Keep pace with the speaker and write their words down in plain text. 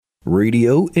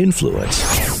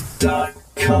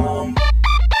RadioInfluence.com.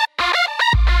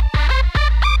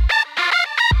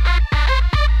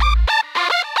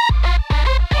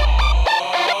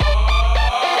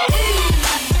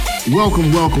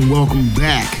 Welcome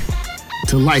back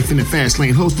to Life in the Fast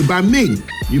Lane, hosted by me,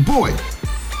 your boy,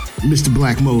 Mr.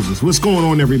 Black Moses. What's going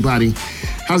on, everybody?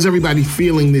 How's everybody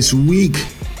feeling this week?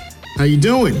 How you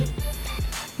doing?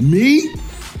 Me?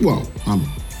 Well,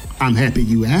 I'm happy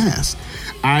you asked.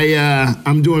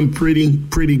 I'm doing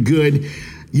pretty good.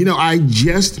 You know, I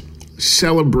just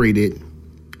celebrated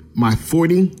my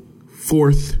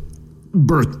 44th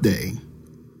birthday.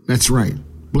 That's right.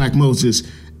 Black Moses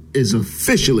is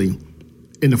officially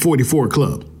in the 44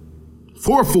 club.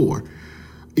 44.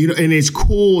 You know, and it's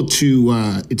cool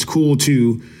to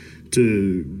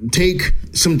take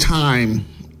some time.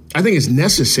 I think it's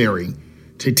necessary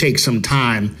to take some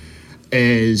time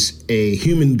as a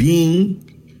human being,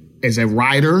 as a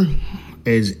rider,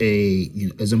 as a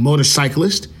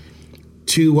motorcyclist,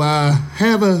 to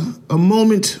have a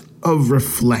moment of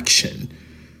reflection.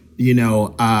 You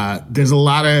know, there's a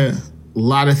lot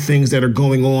of things that are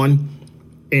going on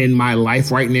in my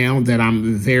life right now that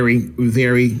I'm very,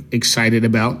 very excited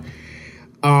about.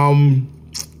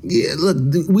 Look,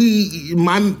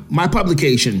 my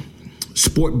publication,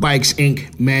 Sport Bikes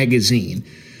Inc. magazine,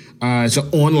 it's an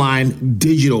online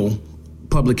digital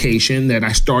publication that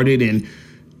I started in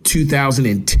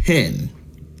 2010,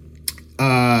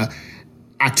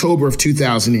 October of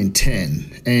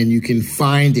 2010, and you can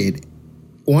find it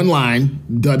online,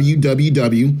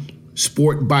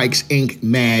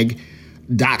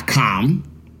 www.sportbikesinc.mag.com.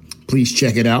 Please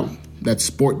check it out. That's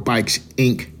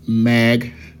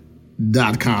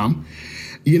sportbikesinc.mag.com.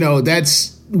 You know,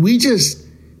 we just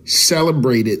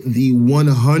celebrated the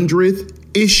 100th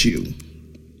issue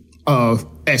of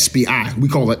SBI. We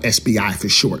call it SBI for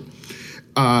short.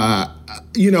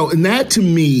 You know, and that to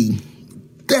me,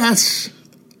 that's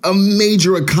a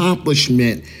major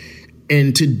accomplishment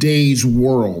in today's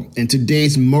world, in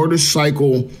today's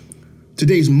motorcycle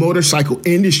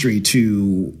industry,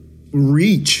 to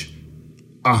reach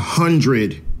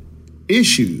 100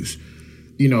 issues.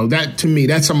 You know, that to me,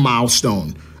 that's a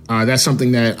milestone. That's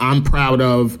something that I'm proud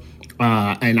of,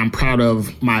 and I'm proud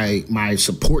of my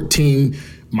support team,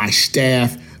 my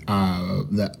staff,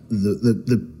 the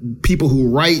people who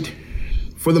write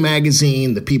for the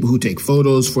magazine, the people who take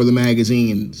photos for the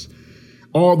magazines,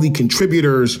 all the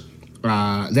contributors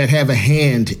that have a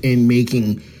hand in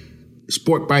making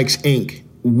Sport Bikes Inc.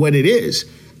 what it is.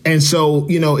 And so,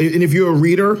 you know, and if you're a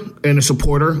reader and a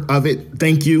supporter of it,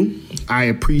 thank you. I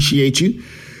appreciate you.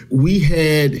 We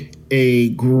had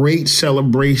a great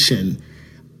celebration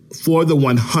for the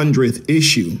 100th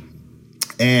issue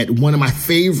at one of my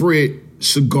favorite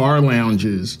cigar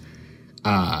lounges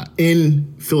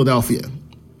in Philadelphia,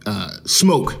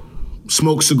 Smoke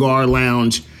Cigar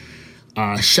Lounge.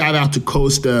 Shout out to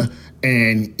Costa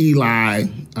and Eli.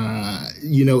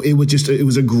 You know, it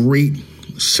was a great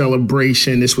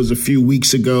celebration. This was a few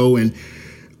weeks ago, and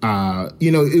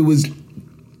you know, it was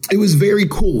very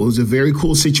cool. It was a very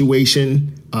cool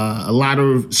situation. A lot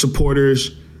of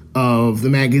supporters of the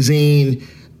magazine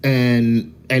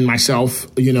and myself,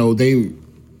 you know,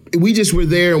 we just were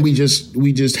there, and we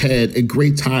just had a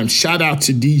great time. Shout out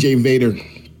to DJ Vader.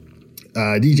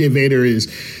 DJ Vader is,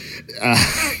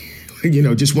 you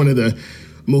know, just one of the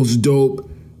most dope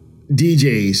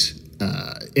DJs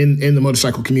in the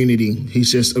motorcycle community.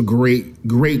 He's just a great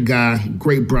guy,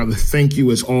 great brother. Thank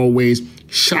you as always.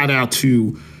 Shout out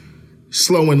to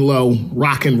Slow and Low,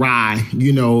 Rock and Rye.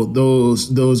 You know,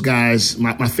 those guys,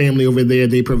 my family over there,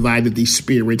 they provided the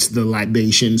spirits, the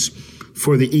libations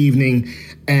for the evening.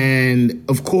 And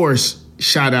of course,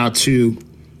 shout out to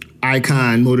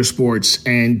Icon Motorsports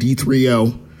and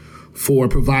D3O for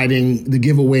providing the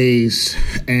giveaways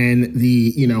and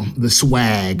the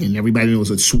swag. And everybody knows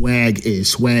what swag is.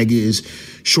 Swag is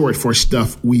short for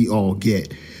stuff we all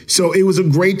get. So it was a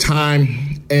great time.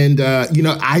 And, you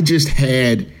know, I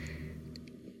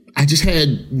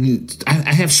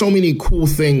have so many cool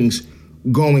things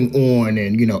going on,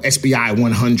 and, you know, SBI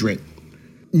 100,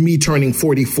 me turning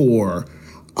 44.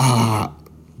 I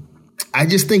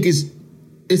just think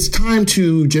it's time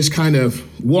to just kind of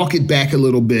walk it back a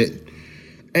little bit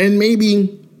and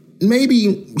maybe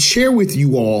share with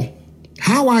you all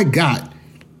how I got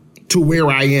to where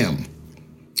I am.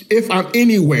 If I'm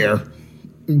anywhere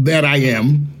that I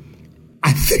am,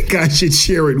 I think I should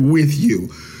share it with you.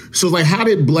 So, like, how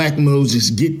did Black Moses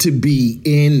get to be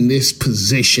in this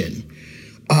position?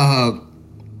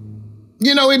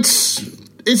 You know, it's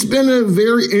it's been a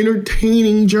very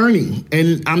entertaining journey,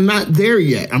 and I'm not there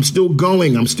yet. I'm still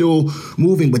going. I'm still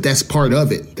moving, but that's part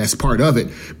of it. That's part of it.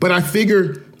 But I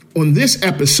figure on this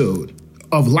episode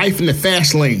of Life in the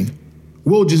Fast Lane,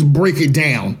 we'll just break it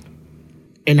down,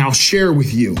 and I'll share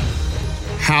with you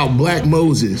how Black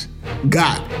Moses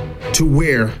got to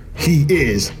where he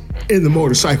is in the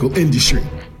motorcycle industry.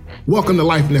 Welcome to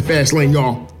Life in the Fast Lane,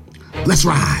 y'all. Let's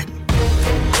ride.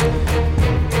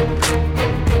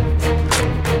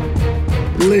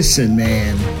 Listen,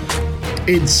 man,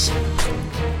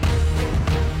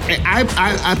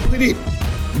 I put it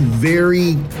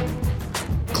very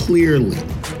clearly.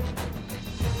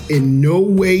 In no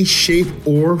way, shape,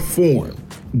 or form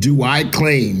do I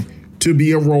claim to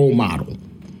be a role model.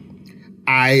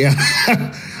 I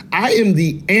am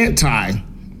the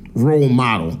anti-role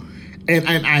model. And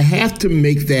I have to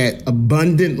make that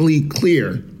abundantly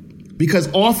clear,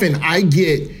 because often I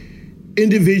get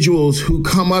individuals who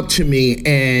come up to me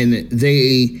and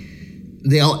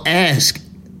they'll ask,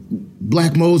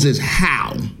 Black Moses,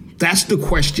 how? That's the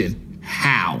question.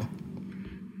 How?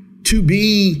 To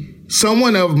be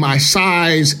someone of my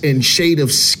size and shade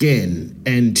of skin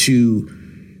and to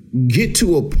get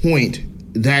to a point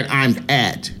that I'm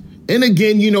at. And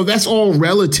again, that's all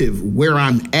relative where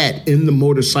I'm at in the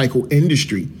motorcycle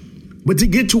industry. But to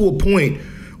get to a point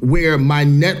where my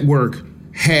network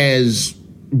has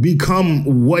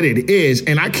become what it is,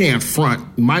 and I can't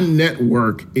front, my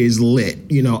network is lit.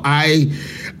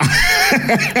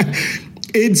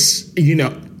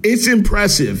 It's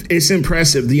impressive. It's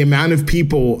impressive the amount of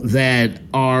people that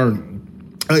are,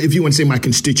 if you want to say my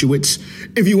constituents,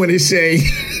 if you want to say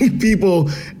people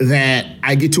that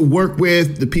I get to work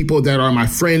with, the people that are my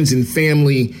friends and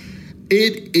family.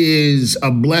 It is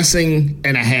a blessing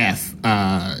and a half,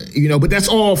 but that's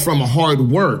all from hard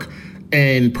work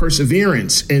and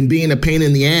perseverance and being a pain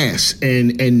in the ass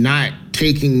and not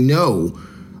taking no.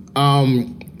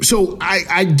 So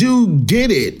I do get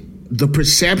it, the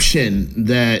perception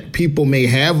that people may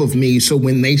have of me. So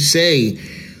when they say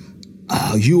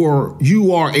you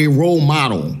are a role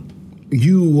model,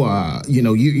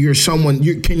 you're someone,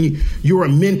 you're a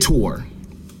mentor.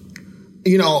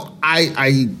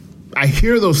 I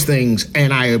hear those things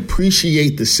and I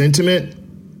appreciate the sentiment,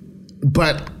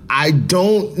 but I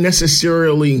don't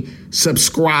necessarily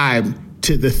subscribe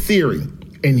to the theory.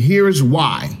 And here's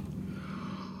why.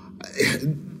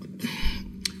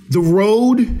 The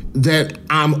road that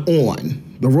I'm on,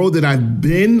 the road that I've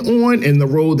been on, and the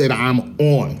road that I'm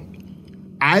on,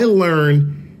 I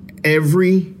learn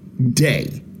every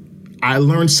day. I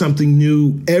learn something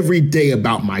new every day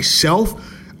about myself,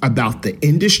 about the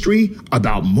industry,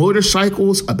 about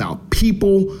motorcycles, about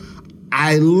people.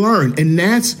 I learn, and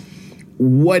that's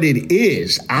what it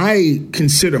is. I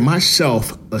consider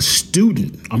myself a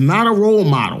student. I'm not a role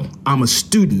model. I'm a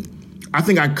student. I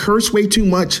think I curse way too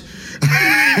much.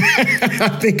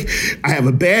 I think I have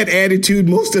a bad attitude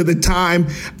most of the time.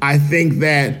 I think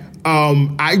that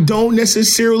I don't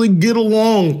necessarily get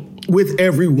along with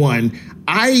everyone.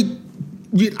 I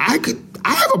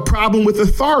have a problem with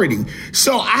authority.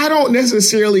 So I don't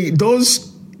necessarily,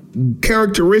 those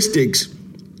characteristics,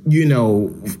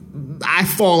 I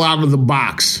fall out of the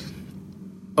box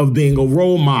of being a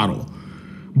role model.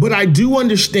 But I do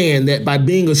understand that by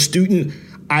being a student,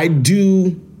 I've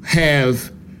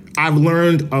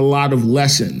learned a lot of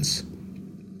lessons.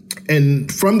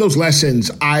 And from those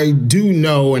lessons, I do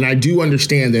know and I do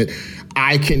understand that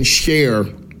I can share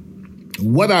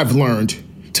what I've learned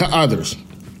to others.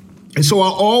 And so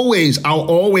I'll always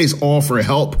offer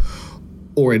help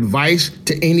or advice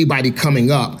to anybody coming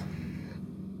up.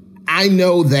 I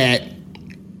know that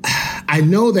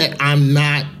I'm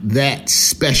not that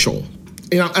special.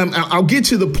 And I'll get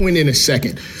to the point in a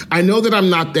second. I know that I'm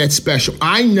not that special.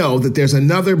 I know that there's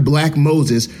another Black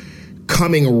Moses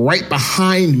coming right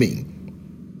behind me.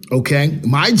 Okay?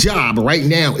 My job right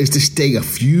now is to stay a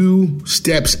few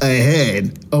steps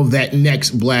ahead of that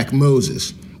next Black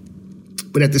Moses.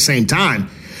 But at the same time,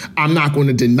 I'm not going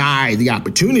to deny the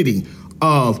opportunity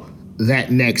of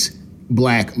that next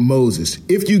Black Moses,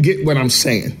 if you get what I'm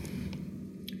saying.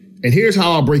 And here's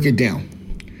how I'll break it down.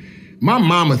 My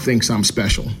mama thinks I'm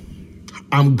special.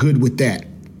 I'm good with that.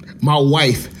 My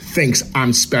wife thinks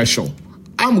I'm special.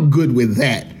 I'm good with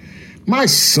that. My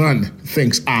son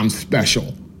thinks I'm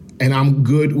special, and I'm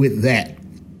good with that.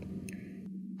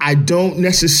 I don't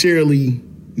necessarily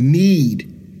need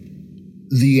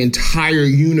the entire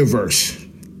universe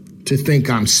to think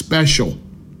I'm special.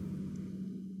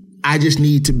 I just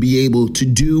need to be able to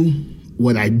do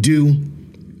what I do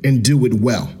and do it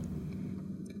well.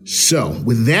 So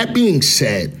with that being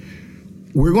said,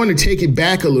 we're going to take it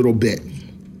back a little bit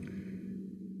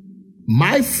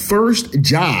My first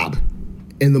job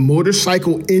in the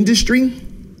motorcycle industry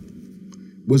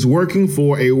was working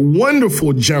for a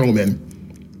wonderful gentleman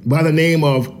by the name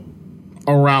of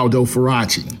Araldo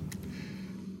Faraci.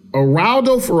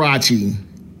 Araldo Faraci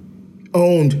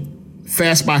owned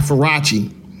Fast by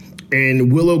Faraci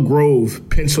in Willow Grove,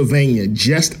 Pennsylvania,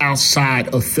 just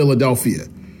outside of Philadelphia.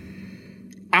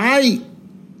 I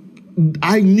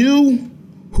knew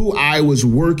who I was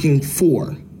working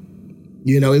for.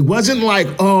 It wasn't like,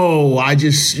 oh, I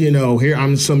just, here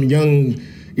I'm some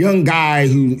young guy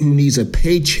who needs a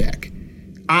paycheck.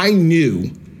 I knew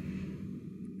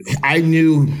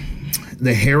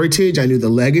the heritage. I knew the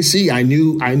legacy. I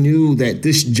knew that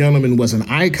this gentleman was an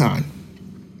icon.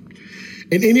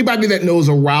 And anybody that knows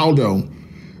Araldo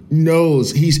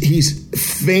knows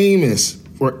he's famous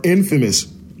or infamous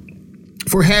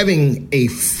for having a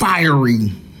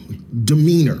fiery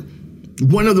demeanor.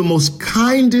 One of the most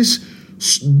kindest,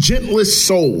 gentlest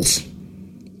souls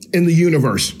in the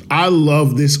universe. I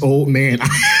love this old man.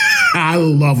 I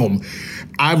love him.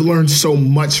 I've learned so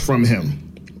much from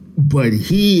him. But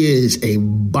he is a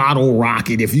bottle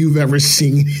rocket. If you've ever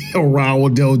seen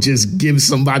Araldo just give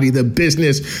somebody the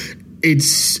business,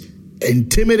 it's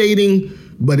intimidating,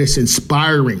 but it's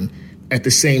inspiring at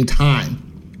the same time.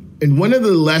 And one of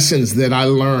the lessons that I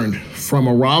learned from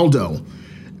Araldo,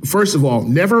 first of all,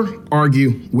 never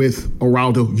argue with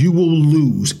Araldo. You will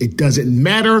lose. It doesn't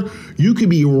matter. You could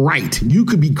be right. You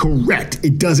could be correct.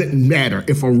 It doesn't matter.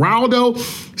 If Araldo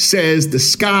says the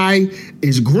sky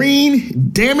is green,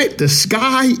 damn it, the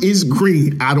sky is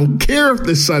green. I don't care if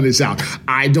the sun is out.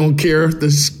 I don't care if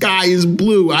the sky is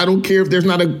blue. I don't care if there's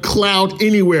not a cloud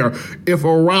anywhere. If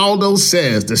Araldo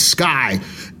says the sky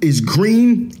is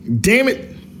green, damn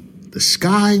it, the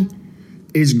sky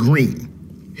is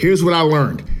green. Here's what I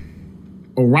learned.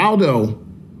 Araldo,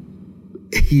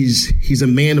 he's a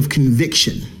man of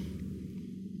conviction.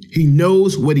 He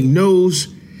knows what he knows,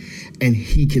 and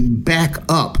he can back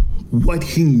up what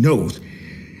he knows.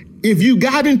 If you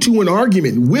got into an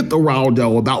argument with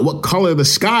Araldo about what color the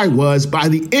sky was, by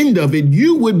the end of it,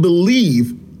 you would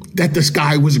believe that the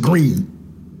sky was green.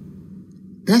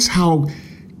 That's how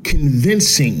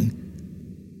convincing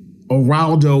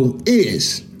Araldo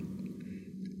is.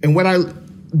 And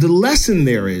the lesson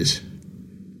there is,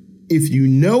 if you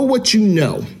know what you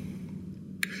know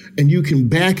and you can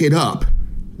back it up,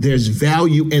 there's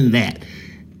value in that.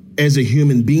 As a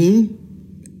human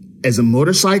being, as a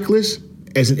motorcyclist,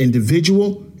 as an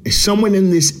individual, as someone in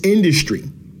this industry,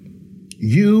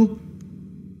 you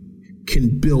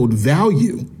can build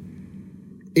value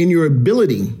in your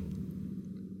ability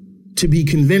to be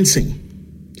convincing.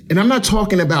 And I'm not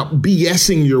talking about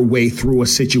BSing your way through a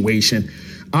situation.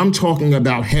 I'm talking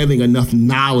about having enough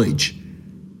knowledge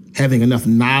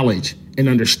and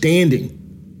understanding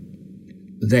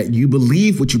that you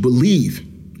believe what you believe.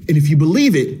 And if you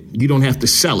believe it, you don't have to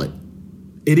sell it.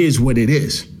 It is what it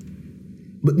is.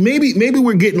 But maybe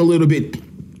we're getting a little bit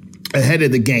ahead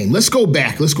of the game. Let's go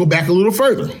back a little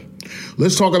further.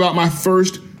 Let's talk about my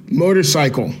first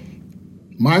motorcycle.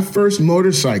 My first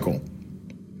motorcycle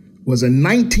was a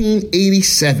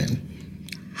 1987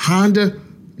 Honda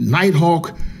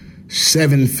Nighthawk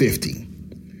 750.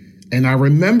 And I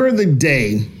remember the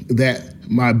day that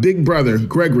my big brother,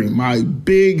 Gregory, my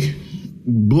big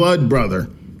blood brother,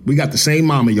 we got the same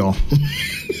mama, y'all.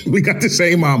 We got the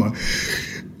same mama.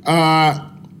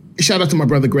 Shout out to my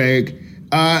brother, Greg.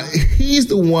 He's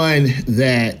the one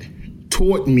that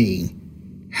taught me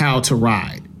how to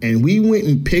ride. And we went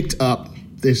and picked up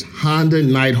this Honda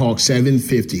Nighthawk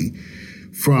 750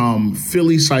 from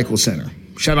Philly Cycle Center.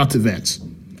 Shout out to Vince.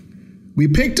 We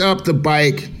picked up the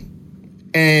bike,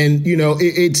 and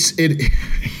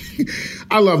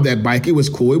I love that bike. It was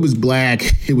cool. It was black.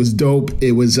 It was dope.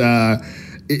 It was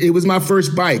my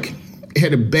first bike. It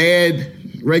had a bad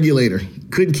regulator.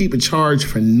 Couldn't keep a charge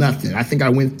for nothing. I think I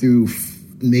went through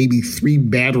maybe 3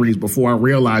 batteries before I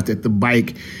realized that the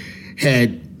bike,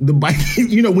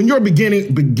 when you're a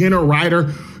beginner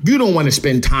rider, you don't want to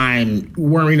spend time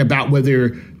worrying about whether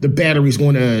the battery's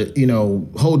going to,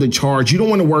 hold the charge. You don't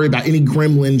want to worry about any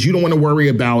gremlins. You don't want to worry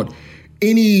about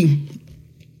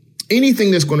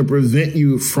anything that's going to prevent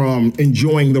you from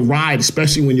enjoying the ride,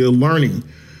 especially when you're learning.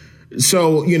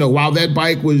 So, while that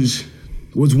bike was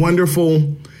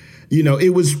wonderful,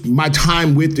 it was, my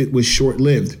time with it was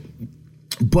short-lived.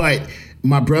 But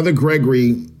my brother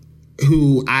Gregory,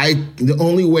 the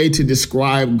only way to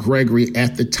describe Gregory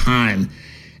at the time,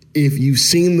 if you've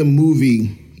seen the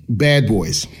movie Bad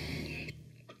Boys,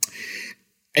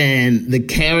 and the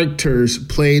characters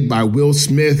played by Will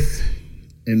Smith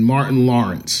and Martin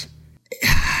Lawrence,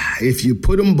 if you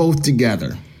put them both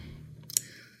together,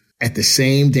 at the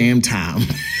same damn time.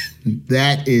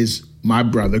 That is my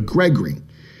brother, Gregory.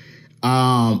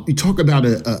 You talk about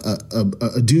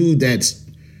a dude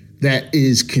that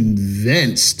is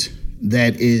convinced,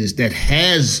 that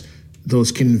has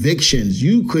those convictions.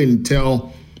 You couldn't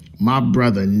tell my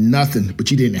brother nothing,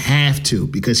 but you didn't have to,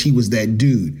 because he was that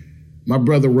dude. My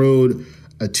brother rode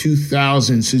a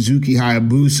 2000 Suzuki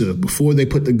Hayabusa before they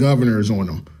put the governors on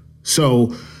him.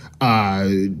 So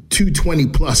 220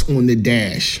 plus on the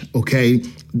dash, okay?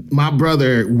 My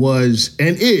brother was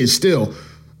and is still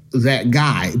that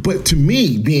guy. But to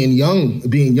me, being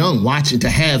young, watching, to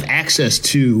have access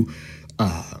to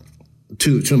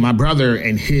my brother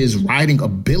and his riding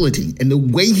ability and the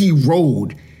way he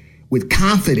rode with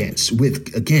confidence,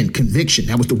 with, again, conviction,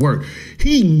 that was the word.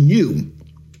 He knew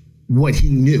what he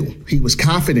knew. He was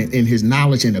confident in his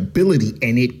knowledge and ability,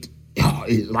 and it's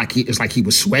like he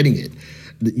was sweating it.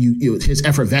 His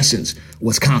effervescence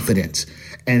was confidence.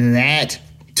 And that,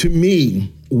 to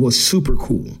me, was super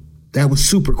cool. That was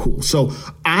super cool. So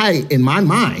in my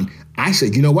mind, I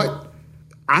said, you know what?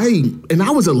 I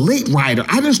was a late rider.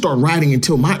 I didn't start riding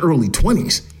until my early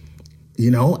 20s.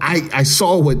 You know, I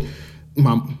saw what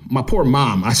my poor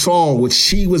mom, I saw what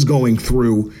she was going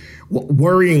through,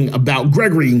 worrying about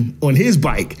Gregory on his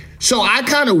bike. So I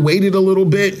kind of waited a little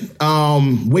bit,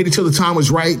 waited till the time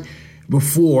was right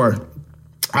before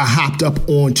I hopped up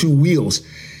on two wheels.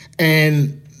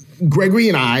 And Gregory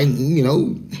and I, you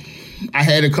know, I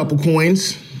had a couple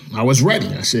coins. I was ready.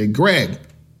 I said, Greg,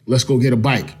 let's go get a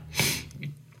bike.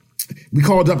 We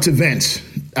called up to Vince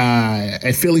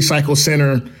at Philly Cycle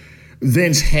Center.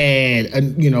 Vince had,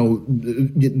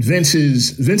 Vince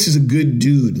is a good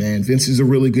dude, man. Vince is a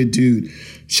really good dude.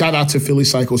 Shout out to Philly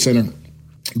Cycle Center.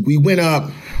 We went up,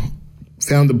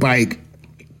 found the bike.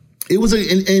 It was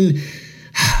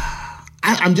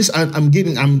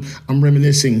I'm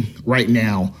reminiscing right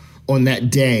now on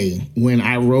that day when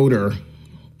I rode her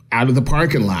out of the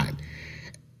parking lot.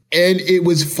 And it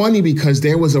was funny because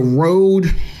there was a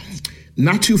road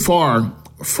not too far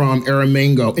from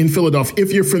Aramingo in Philadelphia.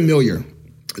 If you're familiar,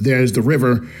 there's the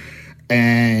river,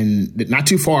 and not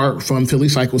too far from Philly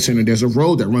Cycle Center, there's a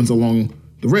road that runs along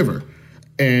the river.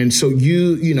 And so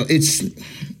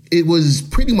it was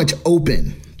pretty much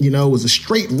open. You know, it was a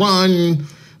straight run,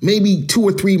 maybe 2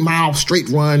 or 3 mile straight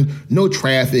run, no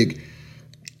traffic.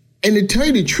 And to tell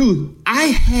you the truth, I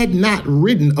had not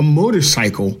ridden a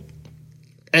motorcycle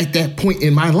at that point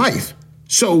in my life.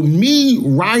 So me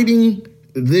riding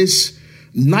this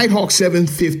Nighthawk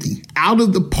 750 out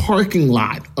of the parking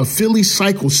lot of Philly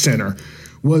Cycle Center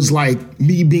was like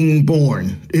me being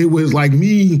born. It was like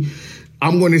me,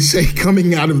 I'm going to say,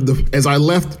 coming out of as I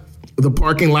left the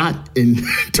parking lot and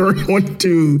turned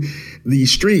onto the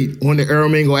street on the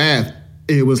Aramingo Ave,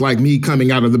 it was like me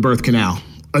coming out of the birth canal.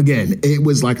 Again, it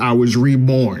was like I was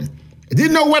reborn. I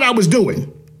didn't know what I was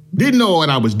doing.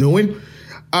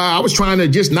 I was trying to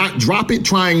just not drop it.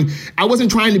 I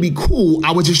wasn't trying to be cool.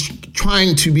 I was just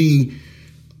trying to be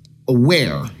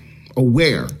aware.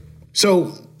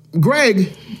 So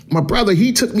Greg, my brother,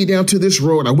 he took me down to this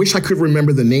road. I wish I could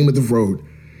remember the name of the road.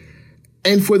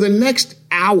 And for the next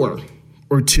hour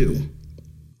or two,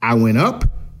 I went up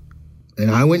and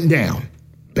I went down,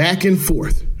 back and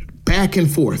forth,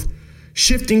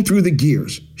 shifting through the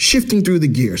gears,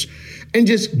 and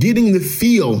just getting the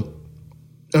feel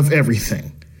of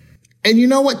everything. And you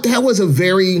know what? That was a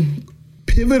very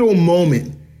pivotal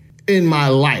moment in my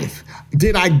life.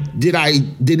 Did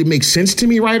it make sense to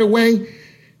me right away?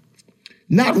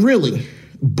 Not really,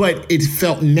 but it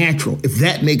felt natural, if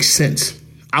that makes sense.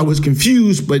 I was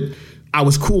confused, but I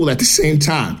was cool at the same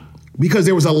time because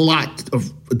there was a lot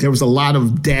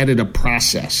of data to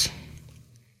process.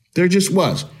 There just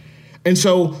was. And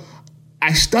so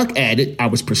I stuck at it. I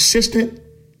was persistent.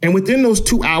 And within those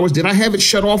 2 hours, did I have it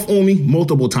shut off on me?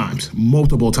 Multiple times.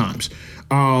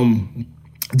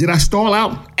 Did I stall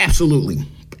out? Absolutely.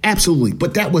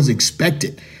 But that was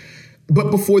expected.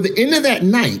 But before the end of that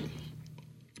night,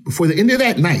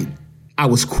 I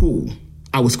was cool.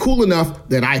 I was cool enough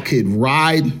that I could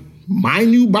ride my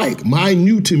new bike, my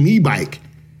new to me bike.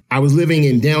 I was living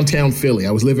in downtown Philly.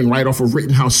 I was living right off of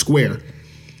Rittenhouse Square.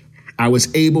 I was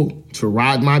able to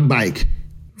ride my bike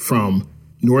from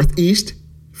Northeast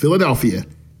Philadelphia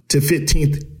to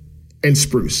 15th and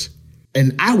Spruce.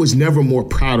 And I was never more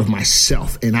proud of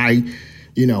myself. And I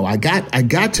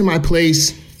got to my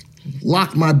place,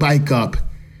 locked my bike up,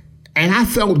 and I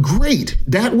felt great.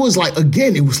 That was like,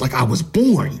 again, it was like I was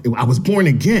born. I was born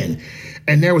again.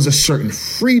 And there was a certain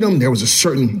freedom. There was a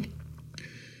certain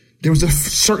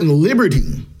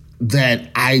liberty that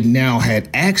I now had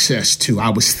access to. I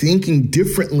was thinking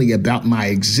differently about my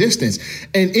existence.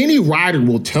 And any rider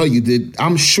will tell you that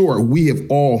I'm sure we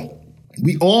all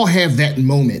have that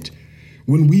moment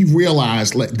when we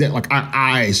realized that our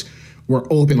eyes were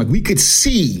open, like we could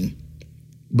see,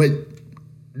 but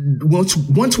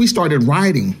once we started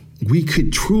riding, we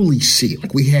could truly see,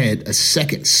 like we had a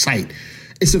second sight.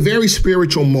 It's a very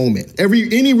spiritual moment.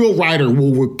 Any real rider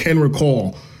can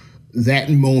recall that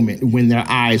moment when their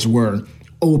eyes were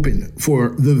open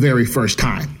for the very first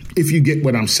time, if you get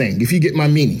what I'm saying, if you get my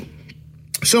meaning.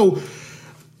 So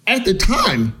at the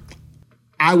time,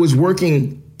 I was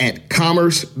working at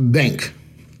Commerce Bank.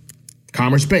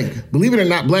 Commerce Bank. Believe it or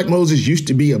not, Black Moses used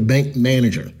to be a bank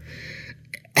manager.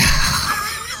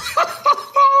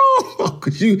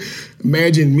 Could you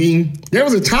imagine me? There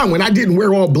was a time when I didn't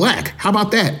wear all black. How about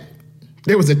that?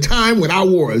 There was a time when I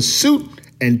wore a suit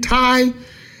and tie.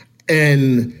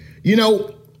 And,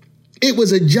 it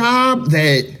was a job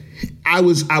that I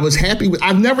was happy with.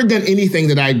 I've never done anything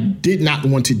that I did not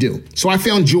want to do. So I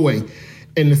found joy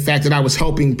in the fact that I was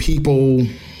helping people,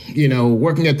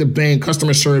 working at the bank,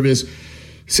 customer service,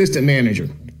 assistant manager,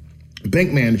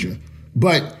 bank manager.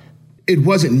 But it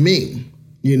wasn't me.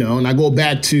 And I go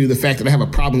back to the fact that I have a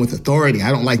problem with authority. I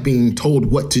don't like being told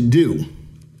what to do.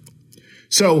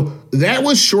 So that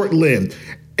was short-lived.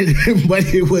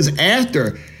 But it was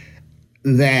after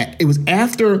that. It was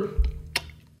after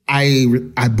I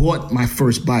bought my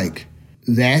first bike.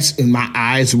 That's when my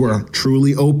eyes were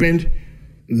truly opened.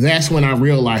 That's when I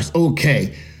realized,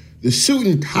 okay, the suit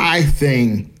and tie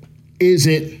thing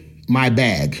isn't my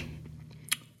bag.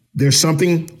 There's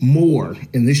something more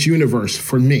in this universe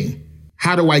for me.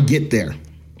 How do I get there?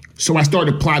 So I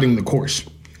started plotting the course.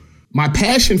 My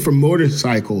passion for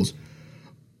motorcycles,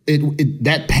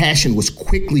 that passion was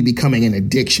quickly becoming an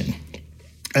addiction,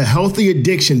 a healthy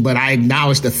addiction, but I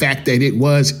acknowledged the fact that it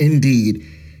was indeed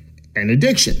an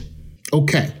addiction.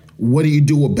 Okay, what do you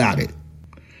do about it?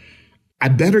 I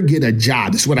better get a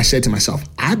job. This is what I said to myself.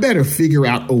 I better figure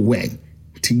out a way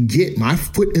to get my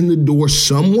foot in the door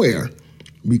somewhere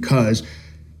because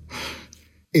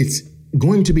it's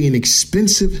going to be an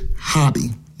expensive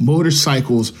hobby.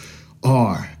 Motorcycles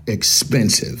are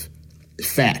expensive.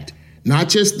 Fact. Not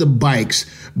just the bikes,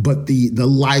 but the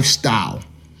lifestyle,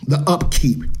 the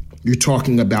upkeep you're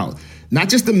talking about. Not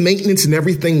just the maintenance and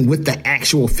everything with the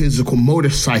actual physical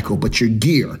motorcycle, but your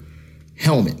gear,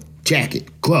 helmet,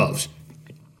 jacket, gloves,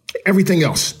 everything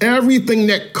else. Everything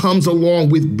that comes along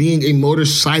with being a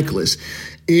motorcyclist.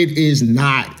 It is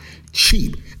not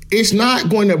cheap. It's not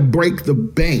going to break the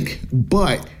bank,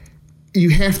 but you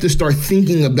have to start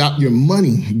thinking about your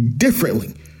money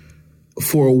differently.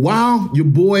 For a while, your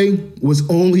boy was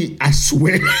only, I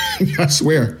swear,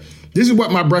 this is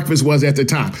what my breakfast was at the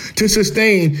time, to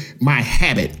sustain my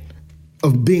habit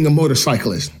of being a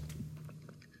motorcyclist.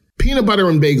 Peanut butter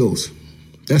and bagels.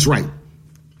 That's right.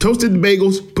 Toasted the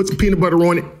bagels, put some peanut butter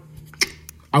on it.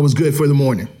 I was good for the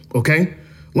morning, okay?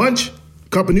 Lunch,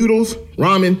 cup of noodles,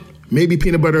 ramen, maybe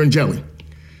peanut butter and jelly.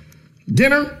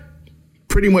 Dinner,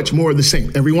 pretty much more of the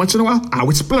same. Every once in a while, I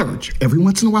would splurge. Every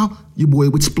once in a while, your boy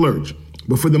would splurge.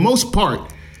 But for the most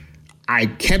part, I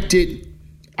kept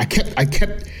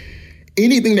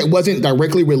anything that wasn't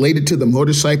directly related to the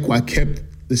motorcycle, I kept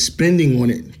the spending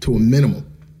on it to a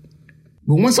minimum.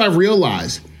 But once I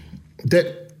realized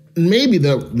that maybe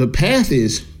the path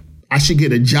is I should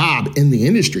get a job in the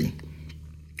industry.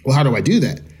 Well, how do I do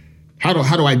that? How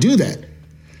do I do that?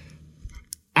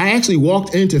 I actually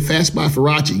walked into Fast by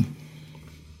Farachi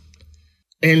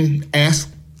and asked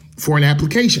for an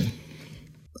application.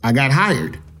 I got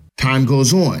hired. Time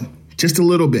goes on just a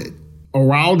little bit.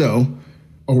 Oraldo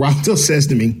says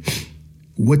to me,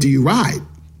 "What do you ride?"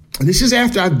 And this is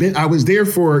after I was there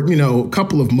for, a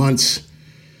couple of months.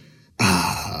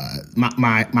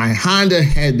 My Honda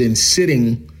had been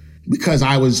sitting because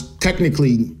I was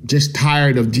technically just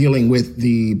tired of dealing with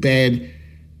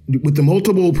the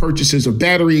multiple purchases of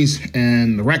batteries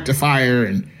and the rectifier.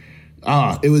 And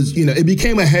it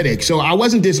became a headache. So I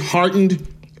wasn't disheartened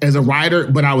as a rider,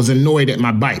 but I was annoyed at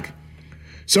my bike.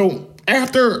 So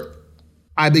after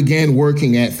I began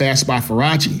working at Fast by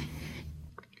Farachi,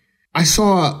 I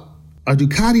saw a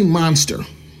Ducati Monster,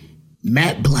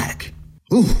 matte black.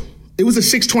 Ooh, it was a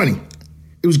 620.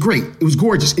 It was great. It was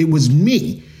gorgeous. It was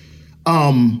me.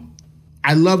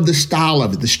 I loved the style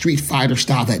of it, the Street Fighter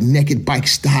style, that naked bike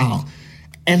style.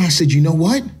 And I said, you know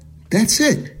what? That's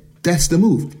it. That's the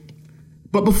move.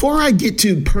 But before I get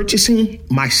to purchasing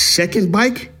my second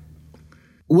bike,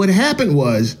 what happened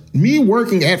was me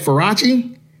working at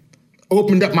Farachi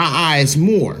opened up my eyes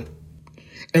more.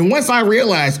 And once I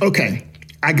realized, okay,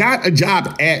 I got a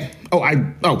job at,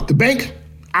 the bank.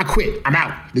 I quit. I'm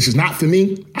out. This is not for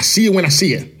me. I see it when I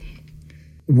see it.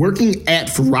 Working at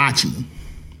Faraci,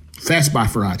 Fast Buy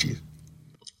Faraci,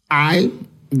 I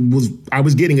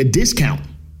was getting a discount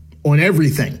on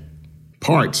everything,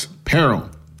 parts, apparel,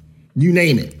 you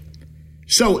name it.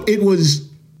 So it was,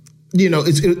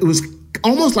 it was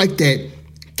almost like that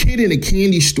kid in a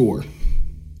candy store.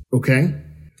 Okay.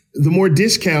 The more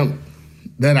discount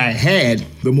that I had,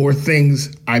 the more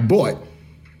things I bought,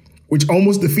 which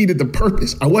almost defeated the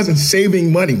purpose. I wasn't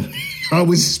saving money. I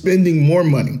was spending more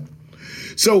money.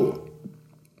 So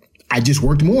I just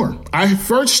worked more. I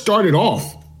first started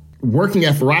off working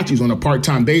at Faraci's on a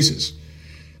part-time basis.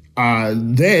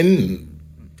 Then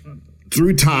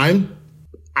through time,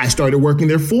 I started working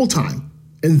there full-time.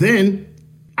 And then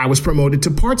I was promoted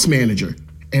to parts manager.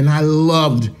 And I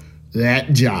loved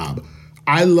that job.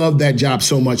 I loved that job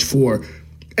so much for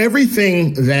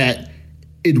everything that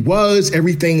it was,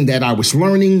 everything that I was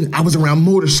learning. I was around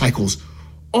motorcycles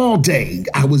all day.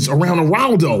 I was around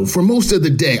Araldo for most of the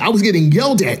day. I was getting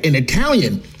yelled at in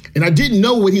Italian, and I didn't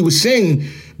know what he was saying,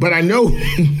 but I know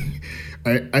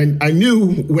I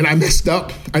knew when I messed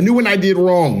up. I knew when I did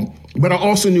wrong, but I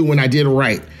also knew when I did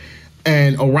right.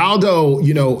 And Araldo,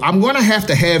 I'm going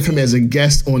to have him as a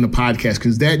guest on the podcast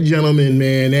because that gentleman,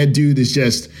 man, that dude is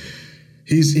just,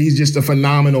 he's just a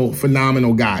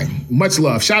phenomenal guy. Much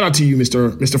love. Shout out to you,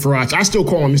 Mr. Faraci. I still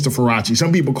call him Mr. Faraci.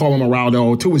 Some people call him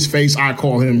Araldo. To his face, I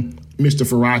call him Mr.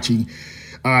 Faraci.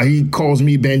 He calls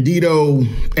me Bandito,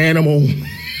 Animal.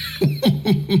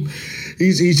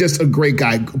 He's just a great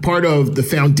guy, part of the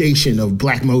foundation of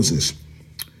Black Moses.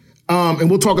 And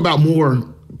we'll talk about more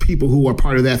people who are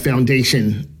part of that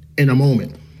foundation in a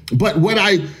moment. But what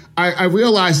I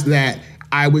realized that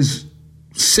I was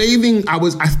saving, I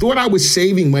thought I was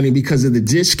saving money because of the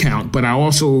discount, but I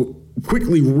also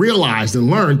quickly realized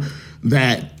and learned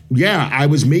that, I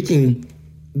was making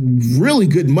really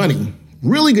good money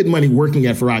working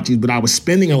at Faraci's, but I was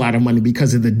spending a lot of money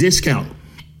because of the discount.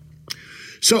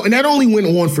 So, and that only went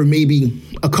on for maybe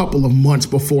a couple of months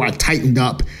before I tightened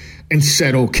up and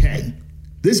said, okay,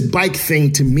 this bike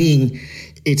thing to me,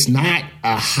 it's not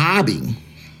a hobby.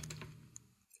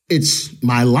 It's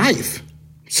my life.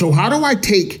 So how do I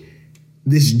take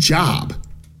this job,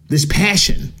 this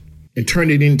passion, and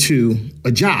turn it into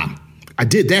a job? I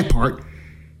did that part,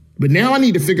 but now I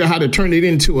need to figure out how to turn it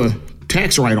into a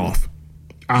tax write-off.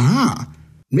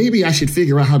 Maybe I should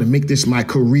figure out how to make this my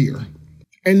career.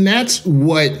 And that's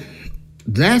what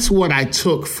I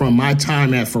took from my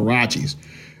time at Faraci's.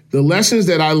 The lessons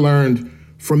that I learned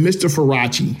from Mr.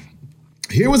 Faraci.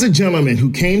 Here was a gentleman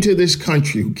who came to this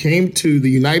country, who came to the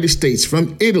United States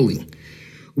from Italy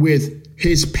with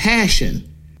his passion.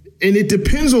 And it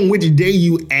depends on which day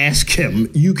you ask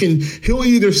him. He'll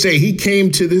either say he came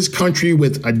to this country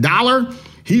with $1.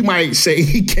 He might say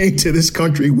he came to this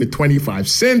country with 25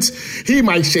 cents. He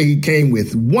might say he came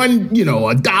with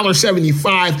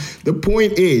 $1.75. The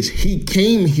point is, he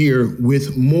came here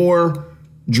with more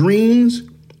dreams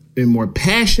and more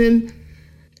passion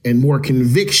and more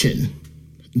conviction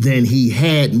than he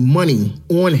had money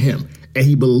on him. And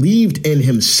he believed in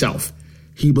himself.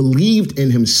 He believed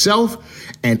in himself,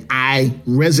 and that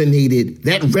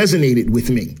resonated with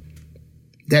me.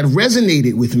 That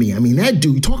resonated with me. I mean, that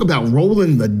dude, talk about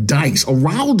rolling the dice.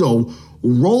 Araldo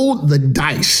rolled the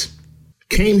dice,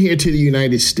 came here to the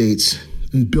United States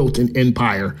and built an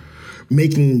empire,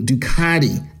 making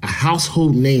Ducati a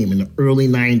household name in the early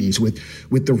 90s with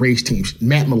the race teams,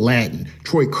 Matt Mladen,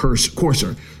 Troy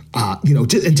Corser,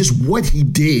 and just what he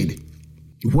did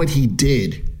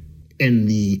in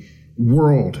the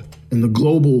world, in the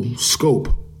global scope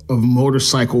of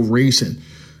motorcycle racing.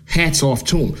 Hats off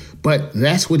to him. But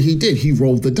that's what he did. He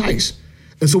rolled the dice.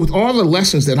 And so with all the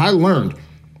lessons that I learned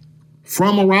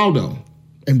from Araldo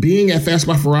and being at Fast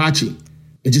Buy Faraci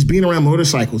and just being around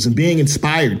motorcycles and being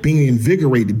inspired, being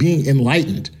invigorated, being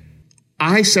enlightened,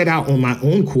 I set out on my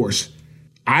own course.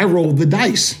 I rolled the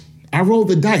dice. I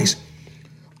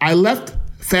left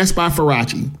Fast Buy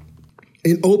Faraci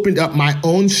and opened up my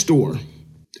own store,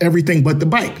 everything but the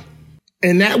bike.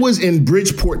 And that was in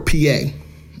Bridgeport, PA.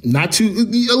 A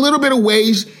little bit of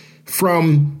ways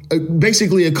from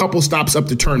basically a couple stops up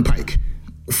the turnpike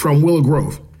from Willow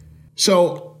Grove.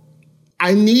 So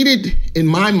I needed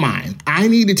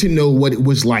to know what it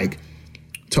was like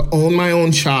to own my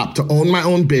own shop, to own my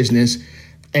own business,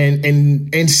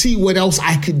 and see what else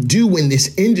I could do in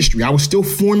this industry. I was still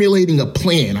formulating a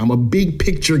plan. I'm a big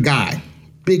picture guy,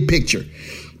 big picture.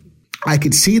 I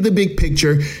could see the big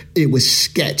picture. It was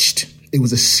sketched. It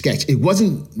was a sketch. It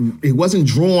wasn't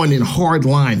drawn in hard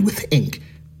line with ink.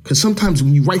 Because sometimes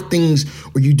when you write things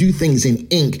or you do things in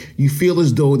ink, you feel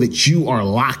as though that you are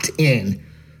locked in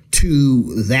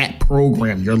to that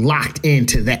program. You're locked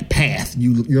into that path.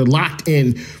 You're locked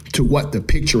in to what the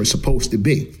picture is supposed to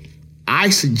be. I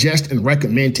suggest and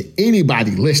recommend to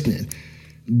anybody listening,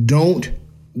 don't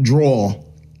draw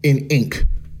in ink.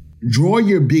 Draw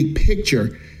your big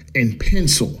picture in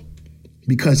pencil,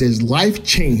 because as life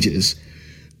changes,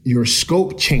 your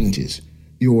scope changes.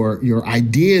 Your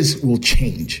ideas will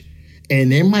change,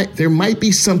 and there might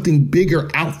be something bigger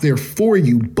out there for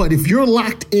you. But if you're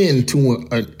locked into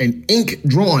an ink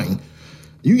drawing,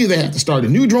 you either have to start a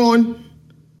new drawing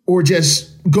or just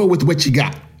go with what you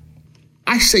got.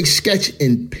 I say sketch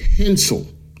in pencil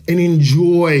and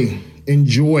enjoy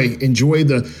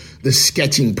the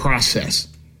sketching process,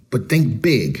 but think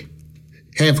big.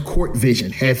 Have court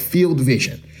vision, have field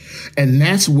vision, and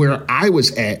that's where I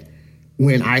was at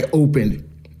when I opened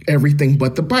Everything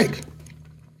But the Bike.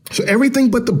 So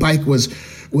Everything But the Bike was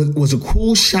a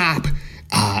cool shop,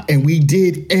 and we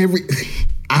did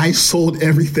I sold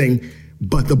everything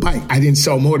but the bike. I didn't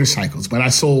sell motorcycles, but I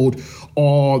sold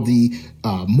all the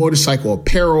motorcycle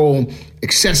apparel,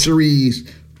 accessories,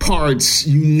 parts,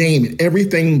 you name it,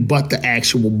 everything but the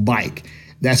actual bike.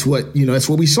 That's what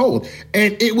we sold.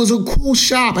 And it was a cool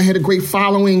shop. I had a great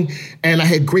following and I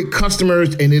had great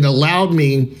customers, and it allowed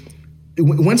me,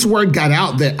 once word got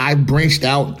out that I branched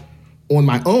out on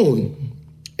my own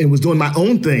and was doing my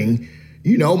own thing,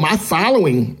 my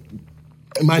following,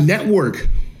 my network,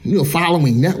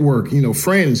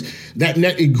 friends,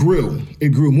 it grew. It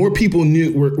grew. More people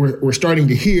were starting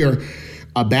to hear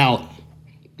about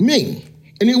me.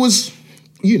 And it was,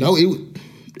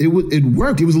 it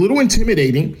worked. It was a little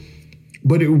intimidating,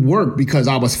 but it worked because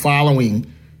I was following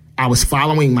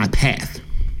my path.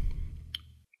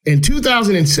 In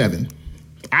 2007,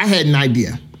 I had an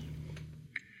idea.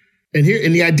 And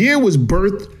the idea was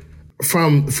birthed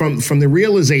from the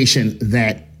realization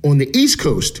that on the East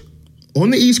Coast,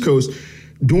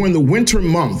 during the winter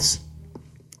months,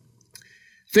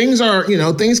 things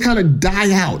kind of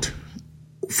die out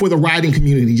for the riding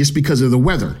community just because of the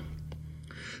weather.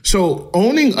 So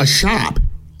owning a shop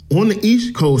on the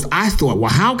East Coast, I thought,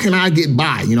 well, how can I get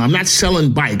by? I'm not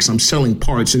selling bikes, I'm selling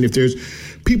parts. And if there's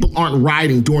people aren't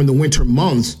riding during the winter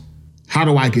months, how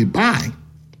do I get by?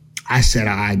 I said,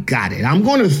 I got it. I'm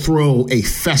going to throw a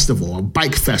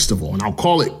bike festival, and I'll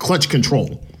call it Clutch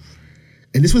Control.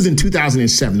 And this was in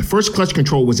 2007. The first Clutch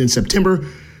Control was in September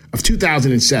of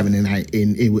 2007, and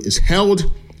it was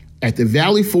held at the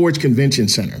Valley Forge Convention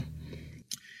Center.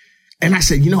 And I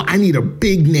said, I need a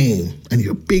big name. I need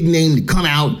a big name to come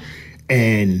out,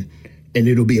 and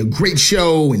it'll be a great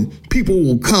show, and people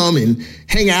will come and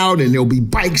hang out, and there'll be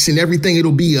bikes and everything.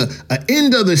 It'll be a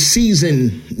end of the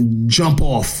season jump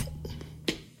off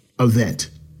event.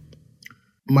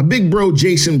 My big bro,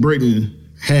 Jason Britton,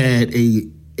 had a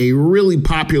really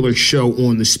popular show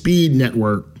on the Speed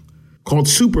Network called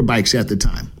Superbikes at the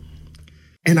time.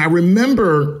 And I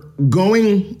remember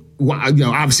going,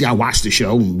 obviously I watched the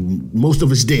show. Most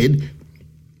of us did.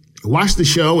 I watched the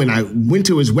show, and I went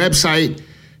to his website,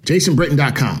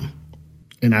 jasonbritton.com.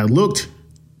 And I looked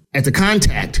at the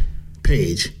contact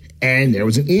page, and there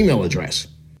was an email address.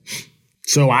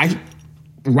 So I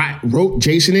wrote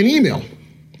Jason an email.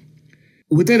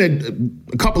 Within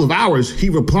a couple of hours, he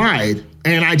replied,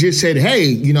 and I just said,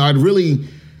 hey,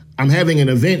 I'm having an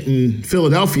event in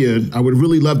Philadelphia. I would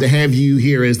really love to have you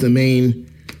here as the main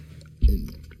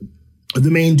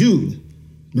dude,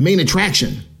 the main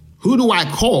attraction. Who do I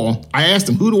call? I asked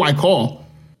him, who do I call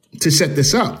to set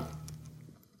this up?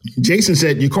 Jason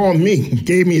said, you call me. He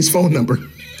gave me his phone number.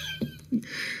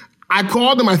 I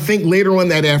called him, I think, later on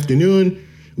that afternoon.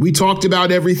 We talked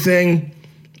about everything.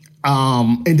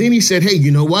 And then he said, hey,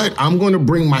 you know what? I'm going to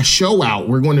bring my show out.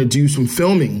 We're going to do some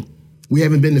filming. We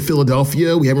haven't been to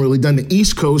Philadelphia. We haven't really done the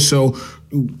East Coast. So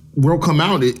we'll come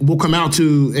out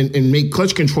to and make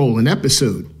Clutch Control an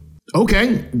episode.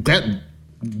 Okay,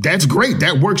 that's great.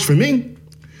 That works for me.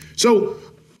 So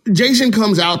Jason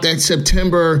comes out that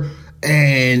September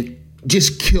and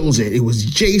just kills it. It was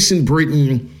Jason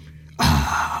Britton,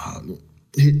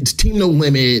 his Team No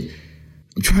Limit.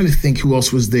 I'm trying to think who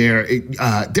else was there.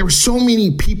 There were so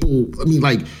many people,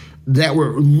 that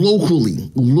were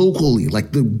locally,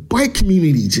 like the bike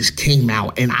community just came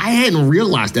out. And I hadn't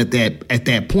realized at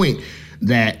that point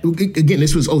that, again,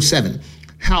 this was 2007,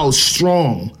 how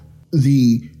strong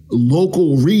the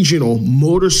local regional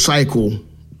motorcycle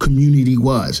community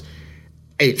was.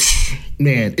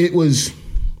 It was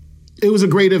a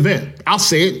great event. I'll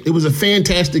say it. It was a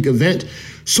fantastic event.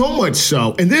 So much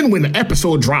so. And then when the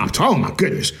episode dropped, oh my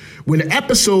goodness, when the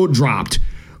episode dropped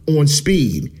on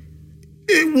speed.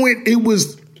 It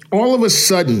was all of a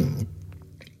sudden,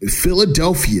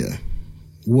 Philadelphia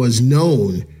was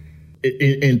known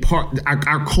in part,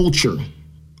 our culture,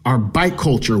 our bike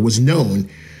culture was known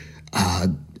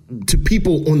to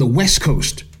people on the West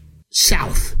Coast,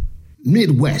 South,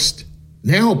 Midwest.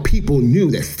 Now people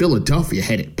knew that Philadelphia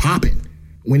had it popping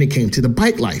when it came to the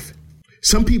bike life.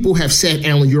 Some people have said,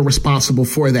 Alan, you're responsible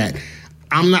for that.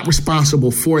 I'm not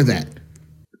responsible for that.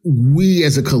 We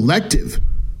as a collective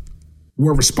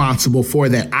were responsible for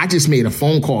that. I just made a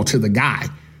phone call to the guy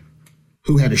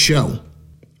who had a show.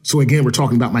 So again, we're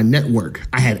talking about my network.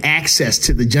 I had access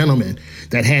to the gentleman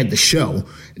that had the show.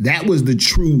 That was the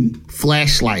true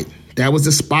flashlight. That was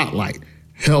the spotlight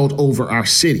held over our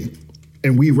city.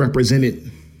 And we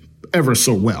represented ever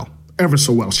so well, ever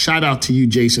so well. Shout out to you,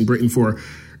 Jason Britton, for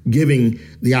giving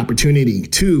the opportunity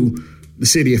to the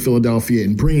city of Philadelphia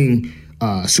and bringing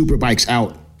Superbikes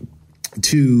out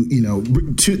to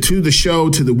the show,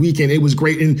 to the weekend. It was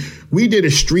great. And we did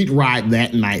a street ride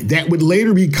that night that would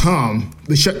later become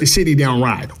the Shut the City Down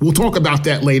ride. We'll talk about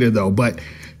that later, though. But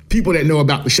people that know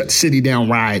about the Shut the City Down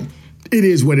ride, it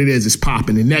is what it is. It's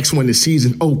popping. The next one, the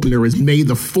season opener, is May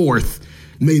the 4th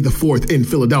in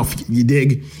Philadelphia. You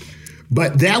dig?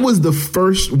 But that was the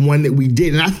first one that we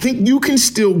did. And I think you can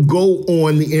still go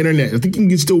on the internet. I think you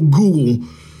can still Google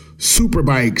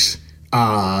Superbikes.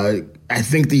 I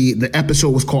think the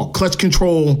episode was called Clutch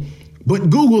Control, but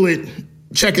Google it,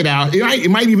 check it out. It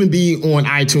might even be on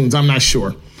iTunes. I'm not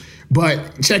sure,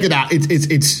 but check it out.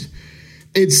 It's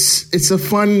a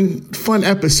fun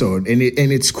episode, and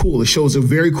it's cool. It shows a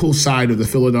very cool side of the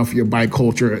Philadelphia bike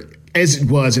culture as it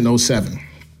was in 2007.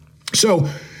 So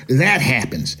that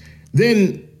happens.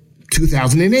 Then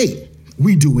 2008,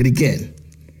 we do it again.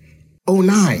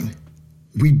 2009,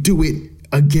 we do it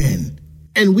again.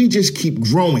 And we just keep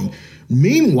growing.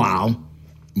 Meanwhile,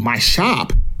 my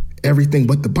shop, Everything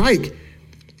But the Bike,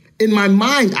 in my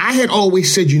mind, I had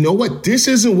always said, you know what? This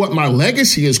isn't what my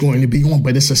legacy is going to be on,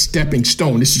 but it's a stepping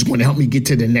stone. This is going to help me get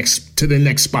to the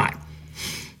next spot.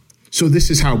 So this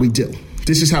is how we do.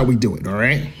 This is how we do it, all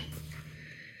right?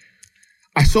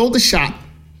 I sold the shop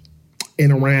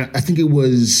in around, I think it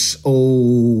was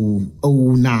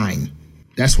 2009.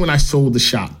 That's when I sold the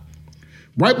shop.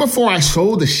 Right before I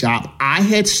sold the shop, I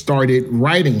had started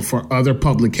writing for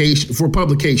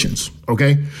publications,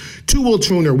 okay? Two Wheel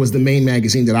Tuner was the main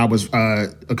magazine that I was a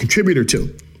contributor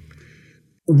to.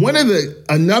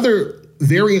 Another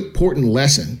very important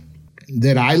lesson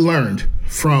that I learned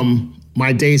from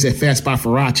my days at Fast by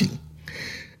Faraci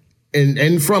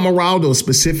and from Araldo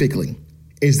specifically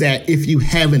is that if you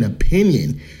have an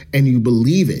opinion and you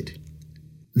believe it,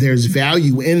 there's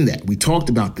value in that. We talked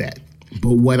about that.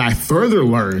 But what I further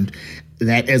learned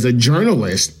that as a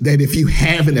journalist, that if you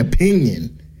have an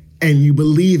opinion and you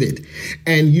believe it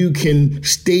and you can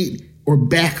state or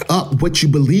back up what you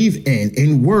believe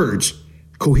in words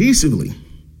cohesively,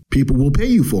 people will pay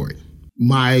you for it.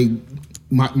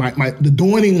 The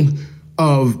dawning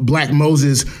of Black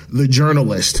Moses, the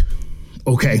journalist,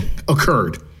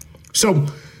 occurred. So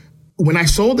when I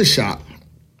sold the shop,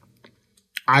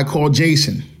 I called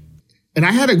Jason. And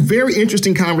I had a very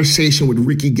interesting conversation with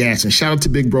Ricky Gatson. Shout out to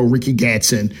big bro Ricky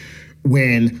Gatson.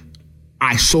 When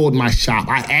I sold my shop,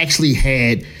 I actually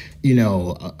had,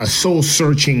 a soul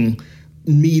searching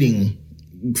meeting,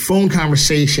 phone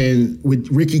conversation with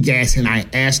Ricky Gatson. I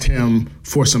asked him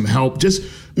for some help just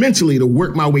mentally to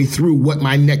work my way through what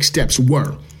my next steps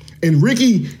were. And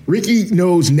Ricky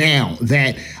knows now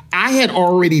that I had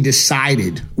already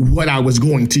decided what I was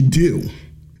going to do,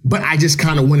 but I just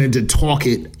kind of wanted to talk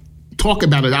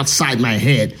about it outside my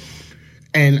head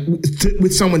and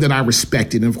with someone that I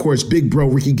respected. And of course, big bro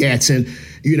Ricky Gatson,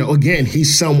 again,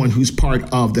 he's someone who's part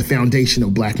of the foundation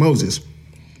of Black Moses.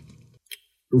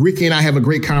 Ricky and I have a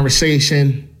great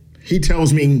conversation. He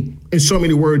tells me in so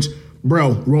many words,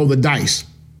 bro, roll the dice.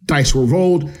 Dice were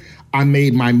rolled. I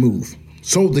made my move.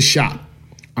 Sold the shop.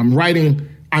 I'm writing.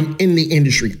 I'm in the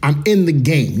industry. I'm in the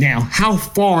game. Now, how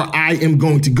far I am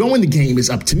going to go in the game is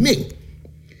up to me.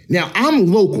 Now, I'm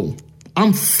local.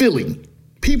 I'm Philly.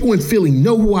 People in Philly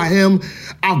know who I am.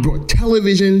 I've brought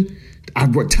television.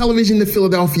 To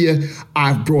Philadelphia.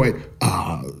 I've brought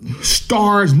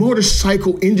stars,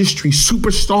 motorcycle industry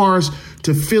superstars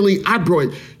to Philly. I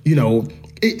brought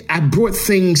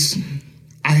things.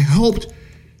 I helped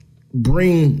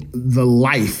bring the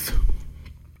life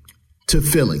to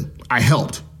Philly. I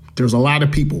helped. There's a lot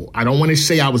of people. I don't want to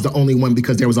say I was the only one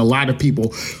because there was a lot of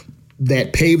people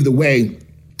that paved the way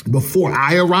before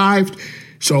I arrived.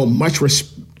 So much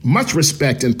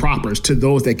respect and propers to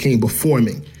those that came before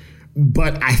me.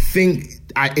 But I think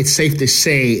it's safe to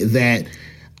say that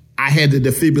I had the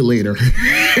defibrillator.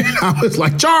 I was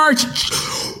like, charge.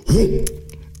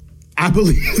 I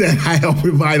believe that I helped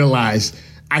revitalize.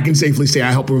 I can safely say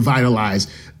I helped revitalize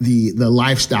the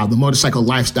lifestyle, the motorcycle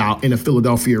lifestyle in the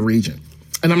Philadelphia region.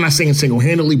 And I'm not saying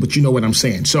single-handedly, but you know what I'm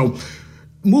saying. So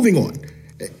moving on.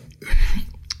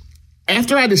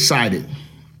 After I decided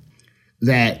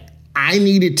that I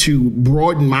needed to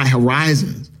broaden my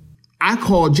horizons, I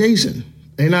called Jason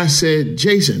and I said,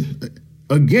 Jason,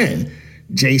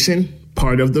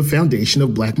 part of the foundation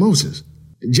of Black Moses.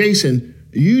 Jason,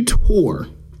 you tour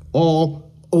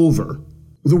all over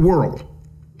the world,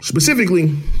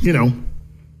 specifically,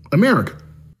 America.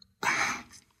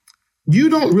 You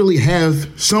don't really have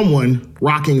someone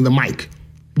rocking the mic.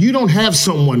 You don't have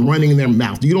someone running their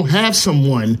mouth. You don't have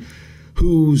someone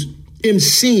who's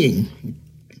emceeing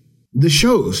the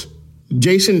shows.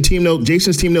 Jason's Team No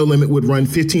Limit would run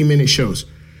 15-minute shows.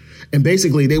 And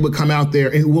basically they would come out there.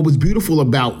 And what was beautiful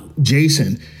about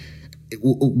Jason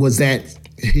was that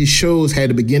his shows had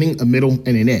a beginning, a middle, and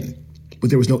an end. But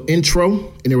there was no intro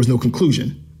and there was no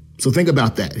conclusion. So think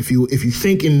about that. If you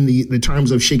think in the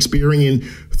terms of Shakespearean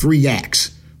 3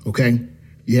 acts, okay?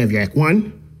 You have your act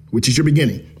 1, which is your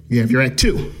beginning. You have your act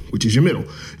 2, which is your middle.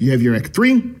 You have your act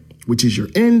 3, which is your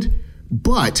end.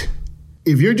 But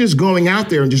if you're just going out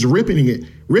there and just ripping it,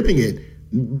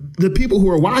 the people who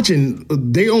are watching,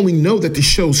 they only know that the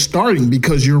show's starting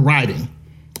because you're riding.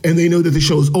 And they know that the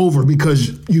show's over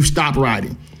because you stopped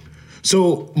riding.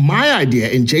 So my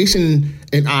idea, and Jason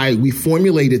and I, we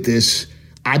formulated this.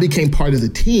 I became part of the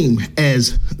team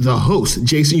as the host.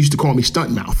 Jason used to call me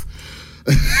Stunt Mouth.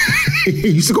 He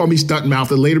used to call me Stunt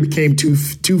Mouth. It later became too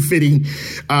fitting.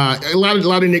 A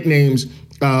lot of nicknames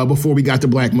before we got to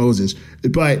Black Moses.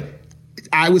 But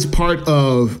I was part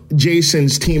of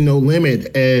Jason's Team No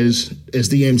Limit as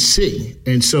the MC.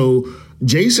 And so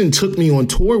Jason took me on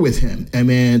tour with him.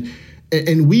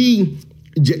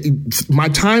 My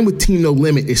time with Team No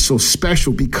Limit is so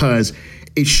special because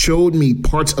it showed me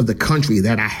parts of the country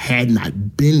that I had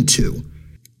not been to.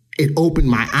 It opened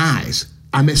my eyes.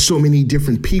 I met so many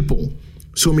different people,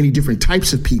 so many different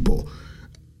types of people.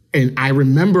 And I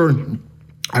remember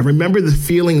the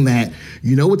feeling that,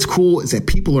 what's cool is that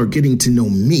people are getting to know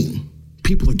me.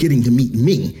 People are getting to meet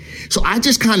me. So I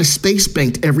just kind of space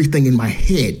banked everything in my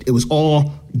head. It was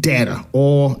all data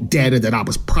that I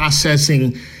was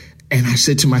processing. And I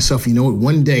said to myself,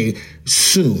 one day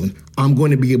soon, I'm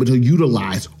going to be able to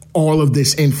utilize all of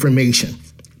this information.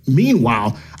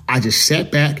 Meanwhile, I just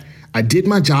sat back. I did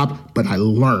my job, but I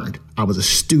learned. I was a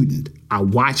student. I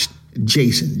watched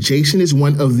Jason. Jason is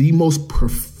one of the most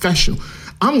professional,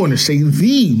 I'm going to say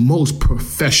the most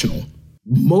professional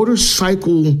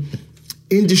motorcycle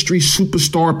industry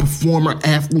superstar, performer,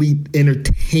 athlete,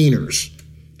 entertainers.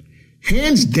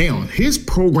 Hands down, his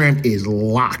program is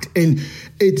locked. And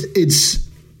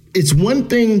it's one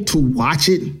thing to watch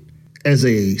it as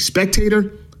a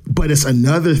spectator, but it's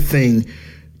another thing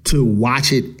to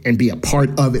watch it and be a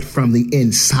part of it from the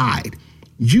inside.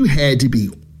 You had to be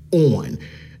on.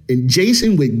 And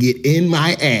Jason would get in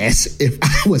my ass if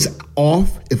I was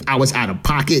off, if I was out of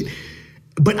pocket.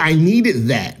 But I needed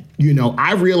that.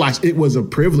 I realized it was a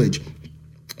privilege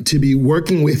to be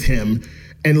working with him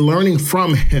and learning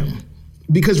from him.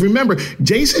 Because remember,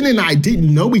 Jason and I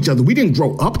didn't know each other. We didn't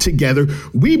grow up together.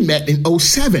 We met in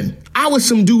 2007. I was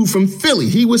some dude from Philly.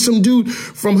 He was some dude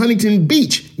from Huntington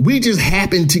Beach. We just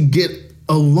happened to get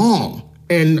along.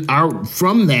 And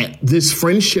from that, this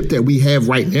friendship that we have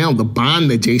right now, the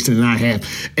bond that Jason and I have,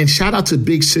 and shout out to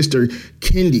big sister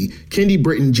Kendi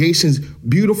Britton, Jason's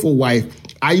beautiful wife.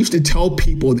 I used to tell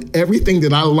people that everything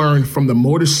that I learned from the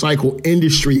motorcycle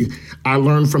industry, I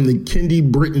learned from the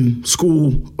Kendi Britton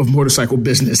School of Motorcycle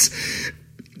Business.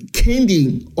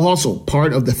 Kendi, also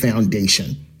part of the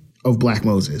foundation of Black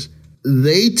Moses.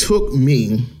 They took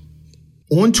me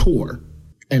on tour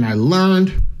and I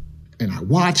learned and I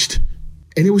watched.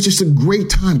 And it was just a great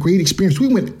time, great experience. We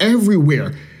went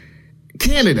everywhere.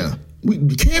 Canada.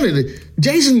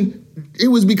 Jason, it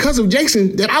was because of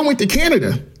Jason that I went to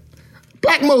Canada.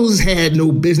 Black Moses had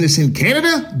no business in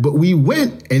Canada, but we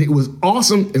went and it was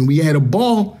awesome and we had a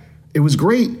ball. It was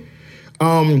great.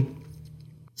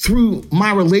 Through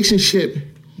my relationship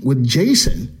with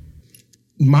Jason,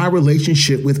 my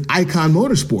relationship with Icon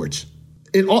Motorsports,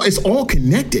 it's all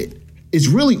connected. It's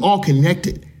really all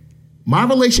connected. My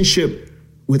relationship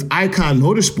with Icon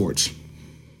Motorsports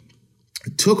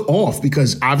took off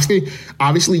because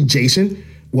obviously Jason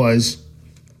was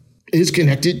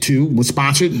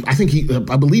sponsored.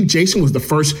 I believe Jason was the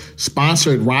first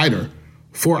sponsored rider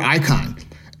for Icon.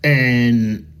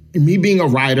 And me being a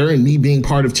rider and me being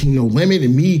part of Team No Limit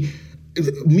and me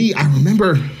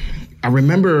I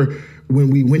remember when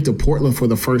we went to Portland for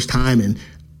the first time and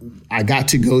I got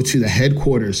to go to the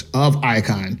headquarters of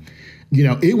Icon.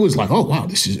 It was like, oh wow,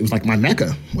 it was like my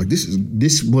Mecca. Like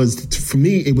this was for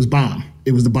me, it was bomb.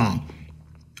 It was the bomb.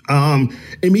 And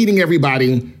meeting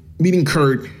everybody, meeting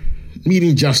Kurt,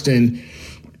 meeting Justin,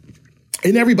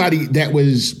 and everybody that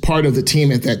was part of the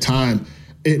team at that time.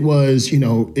 It was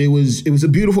a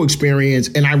beautiful experience.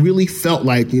 And I really felt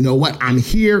like, you know what, I'm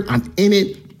here, I'm in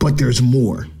it, but there's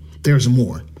more. There's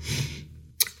more.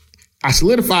 I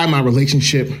solidified my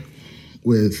relationship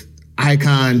with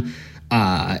Icon.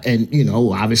 And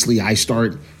obviously I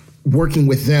start working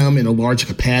with them in a large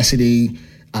capacity,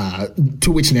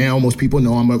 to which now most people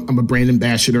know I'm a brand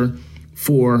ambassador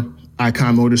for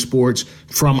Icon Motorsports.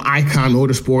 From Icon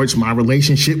Motorsports, my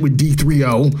relationship with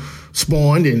D3O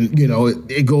spawned, and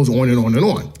it goes on and on and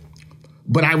on.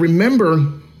 But I remember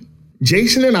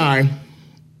Jason and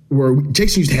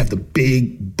Jason used to have the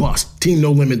big bus, Team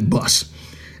No Limit bus.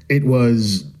 It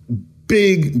was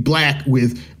big black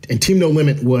and Team No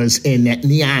Limit was in that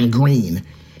neon green.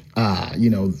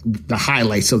 The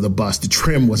highlights of the bus, the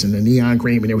trim was in the neon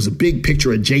green, and there was a big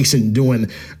picture of Jason doing,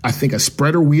 I think, a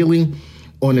spreader wheelie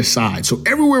on the side. So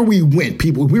everywhere we went,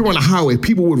 if we were on a highway,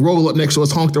 people would roll up next to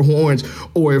us, honk their horns,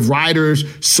 or if riders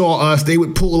saw us, they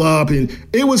would pull up, and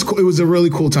it was a really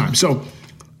cool time. So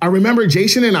I remember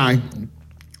Jason and I,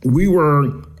 we were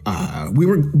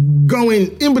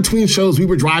going in between shows. We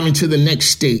were driving to the next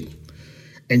state,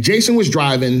 and Jason was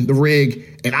driving the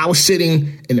rig, and I was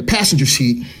sitting in the passenger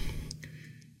seat.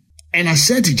 And I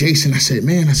said to Jason, and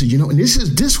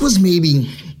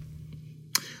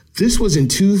this was in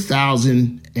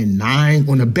 2009,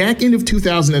 on the back end of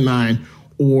 2009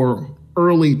 or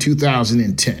early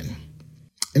 2010.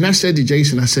 And I said to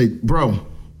Jason, I said, wait,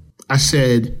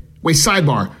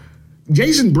 sidebar.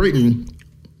 Jason Britton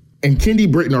and Kendi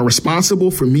Britton are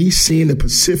responsible for me seeing the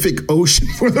Pacific Ocean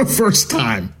for the first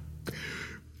time.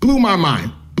 Blew my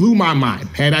mind.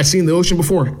 Had I seen the ocean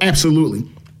before? Absolutely.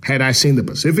 Had I seen the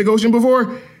Pacific Ocean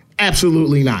before?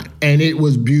 Absolutely not. And it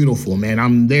was beautiful, man.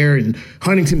 I'm there in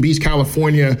Huntington Beach,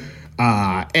 California.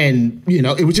 And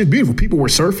it was just beautiful. People were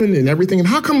surfing and everything. And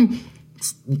how come,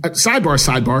 sidebar,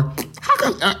 how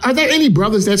come, are there any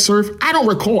brothers that surf? I don't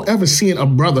recall ever seeing a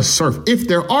brother surf. If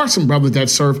there are some brothers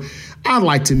that surf, I'd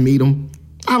like to meet them.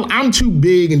 I'm too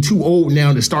big and too old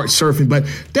now to start surfing, but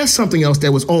that's something else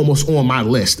that was almost on my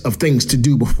list of things to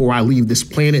do before I leave this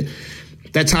planet.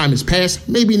 That time has passed.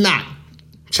 Maybe not.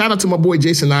 Shout out to my boy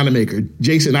Jason Nonamaker.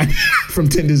 Jason from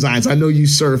 10 Designs. I know you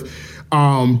surf.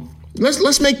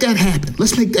 Let's make that happen.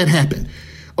 Let's make that happen.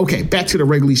 Okay, back to the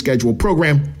regularly scheduled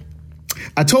program.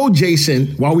 I told Jason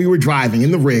while we were driving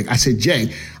in the rig, I said,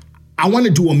 Jay, I want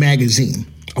to do a magazine.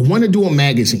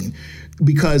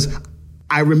 Because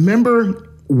I remember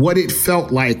what it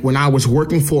felt like when I was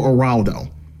working for Araldo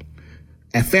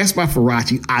at Fast by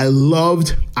Faraci. I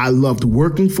loved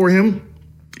working for him.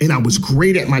 And I was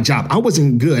great at my job. I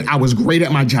wasn't good. I was great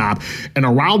at my job. And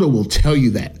Araldo will tell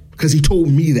you that because he told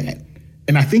me that.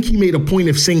 And I think he made a point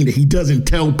of saying that he doesn't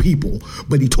tell people,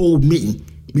 but he told me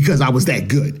because I was that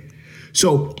good.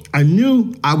 So I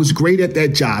knew I was great at that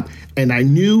job, and I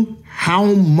knew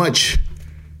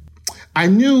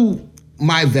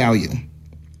my value.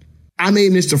 I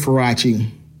made Mr.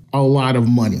 Faraci a lot of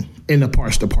money in the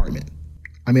parts department.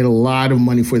 I made a lot of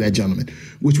money for that gentleman,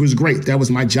 which was great. That was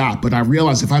my job. But I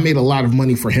realized if I made a lot of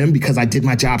money for him because I did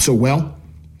my job so well,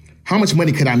 how much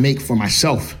money could I make for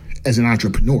myself as an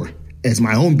entrepreneur, as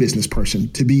my own business person,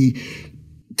 to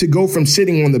go from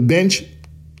sitting on the bench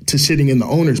to sitting in the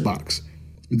owner's box?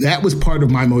 That was part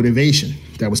of my motivation.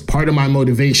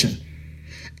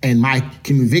 And my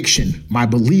conviction, my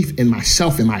belief in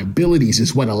myself and my abilities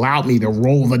is what allowed me to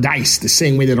roll the dice the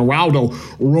same way that Araldo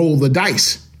rolled the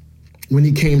dice. When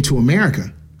he came to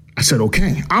America, I said,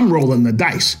 okay, I'm rolling the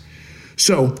dice.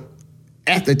 So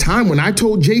at the time when I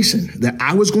told Jason that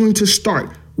I was going to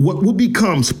start what would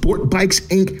become Sport Bikes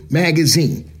Inc.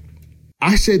 magazine,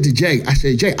 I said to Jay,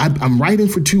 I'm writing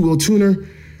for Two Wheel Tuner.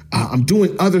 I'm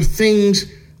doing other things.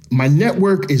 My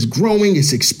network is growing.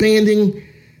 It's expanding.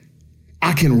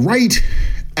 I can write.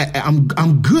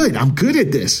 I'm good. I'm good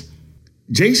at this.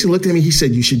 Jason looked at me. He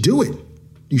said, you should do it.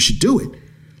 You should do it.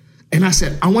 And I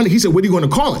said, he said, what are you going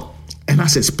to call it? And I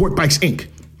said, Sport Bikes Inc.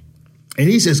 And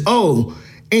he says, oh,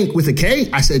 Inc. with a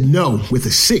K? I said, no, with a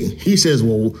C. He says,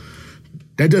 well,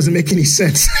 that doesn't make any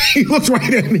sense. He looked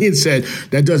right at me and said,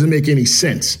 that doesn't make any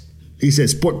sense. He said,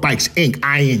 Sport Bikes Inc.,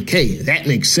 INK. That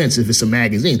makes sense if it's a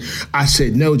magazine. I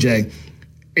said, no, Jay,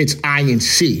 it's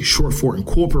INC, short for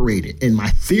Incorporated. And my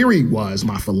theory was,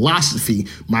 my philosophy,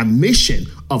 my mission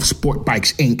of Sport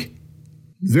Bikes Inc.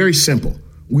 Very simple.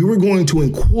 We were going to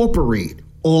incorporate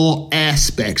all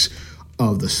aspects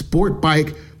of the sport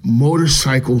bike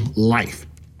motorcycle life.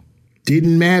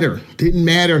 Didn't matter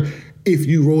if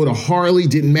you rode a Harley,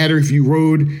 didn't matter if you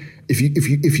rode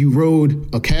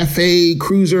a cafe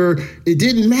cruiser, it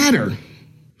didn't matter.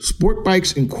 Sport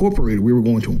Bikes Incorporated, we were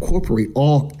going to incorporate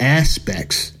all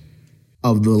aspects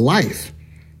of the life.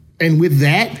 And with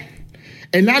that,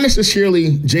 and not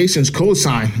necessarily Jason's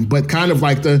cosign, but kind of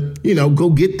like the, go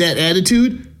get that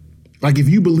attitude. Like if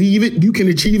you believe it, you can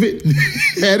achieve it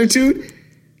attitude.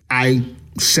 I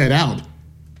set out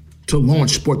to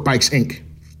launch Sport Bikes Inc.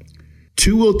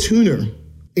 Two-Wheel Tuner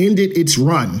ended its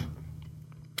run.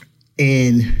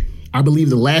 And I believe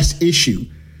the last issue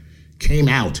came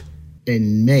out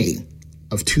in May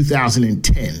of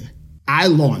 2010. I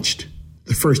launched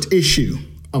the first issue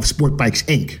of Sport Bikes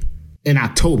Inc. in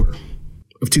October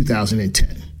of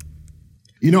 2010.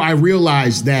 I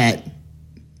realized that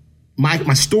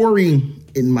my story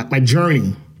and my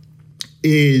journey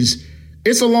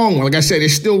it's a long one. Like I said,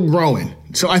 it's still growing.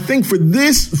 So I think for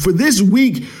this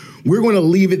week, we're going to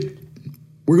leave it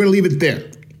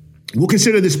there. We'll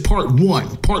consider this part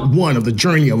one of the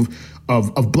journey of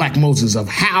Black Moses, of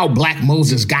how Black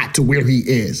Moses got to where he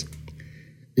is.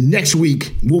 And next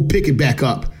week, we'll pick it back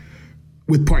up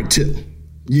with part 2.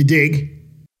 You dig?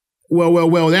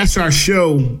 Well, that's our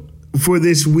show for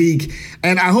this week.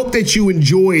 And I hope that you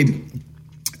enjoyed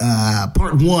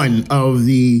part 1 of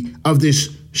this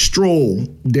stroll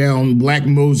down Black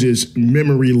Moses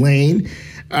memory lane.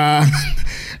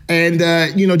 And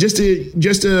just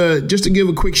to give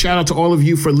a quick shout out to all of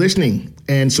you for listening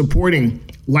and supporting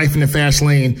Life in the Fast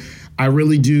Lane. I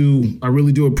really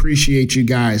do appreciate you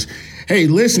guys. Hey,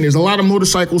 listen, there's a lot of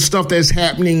motorcycle stuff that's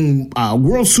happening.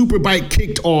 World Superbike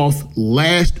kicked off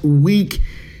last week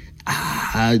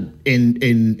at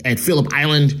Phillip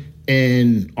Island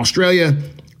in Australia.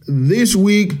 This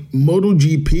week,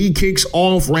 MotoGP kicks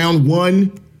off round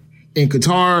 1 in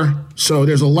Qatar. So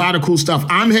there's a lot of cool stuff.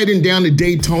 I'm heading down to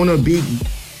Daytona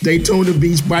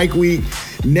Beach Bike Week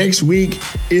next week.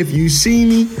 If you see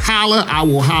me, holla. I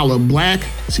will holla black.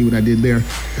 See what I did there?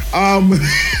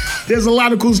 There's a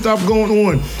lot of cool stuff going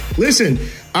on. Listen,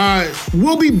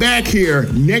 we'll be back here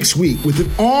next week with an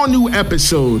all-new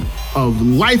episode of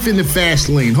Life in the Fast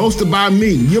Lane, hosted by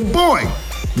me, your boy,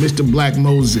 Mr. Black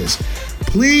Moses.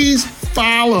 Please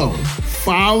follow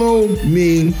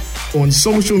me on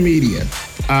social media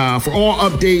for all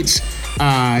updates.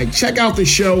 Check out the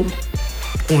show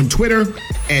on Twitter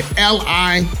at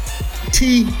LITFL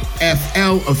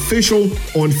Official,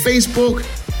 on Facebook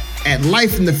at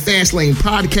Life in the Fast Lane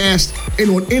Podcast, and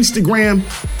on Instagram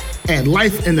at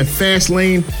Life in the Fast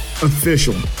Lane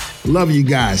Official. Love you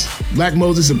guys. Black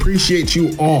Moses appreciates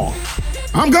you all.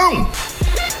 I'm gone.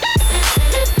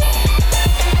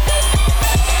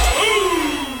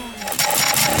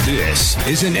 This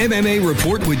is an MMA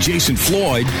Report with Jason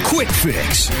Floyd, Quick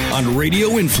Fix on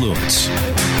Radio Influence.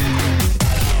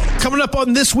 Coming up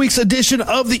on this week's edition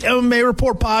of the MMA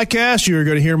Report podcast, you're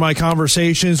going to hear my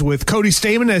conversations with Cody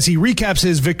Stamann as he recaps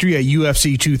his victory at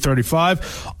UFC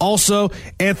 235. Also,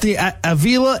 Anthony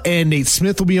Avila and Nate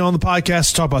Smith will be on the podcast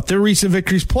to talk about their recent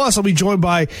victories. Plus, I'll be joined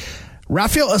by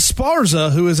Rafael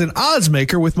Esparza, who is an odds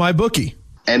maker with MyBookie.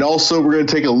 And also, we're going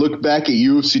to take a look back at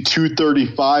UFC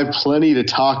 235. Plenty to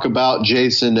talk about,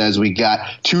 Jason, as we got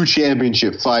 2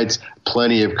 championship fights,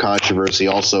 plenty of controversy.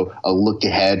 Also, a look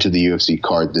ahead to the UFC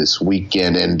card this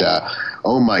weekend. And,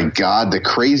 oh, my God, the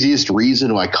craziest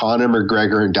reason why Conor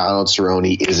McGregor and Donald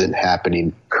Cerrone isn't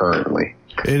happening currently.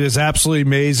 It is absolutely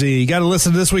amazing. You got to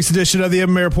listen to this week's edition of the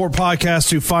MMA Report podcast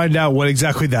to find out what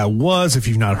exactly that was. If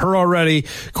you've not heard already,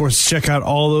 of course, check out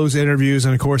all those interviews.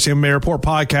 And of course, the MMA Report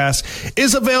podcast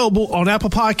is available on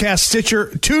Apple Podcasts, Stitcher,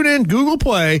 TuneIn, Google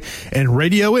Play, and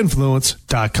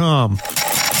RadioInfluence.com.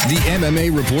 The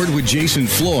MMA Report with Jason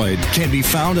Floyd can be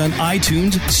found on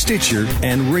iTunes, Stitcher,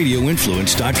 and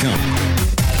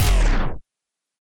RadioInfluence.com.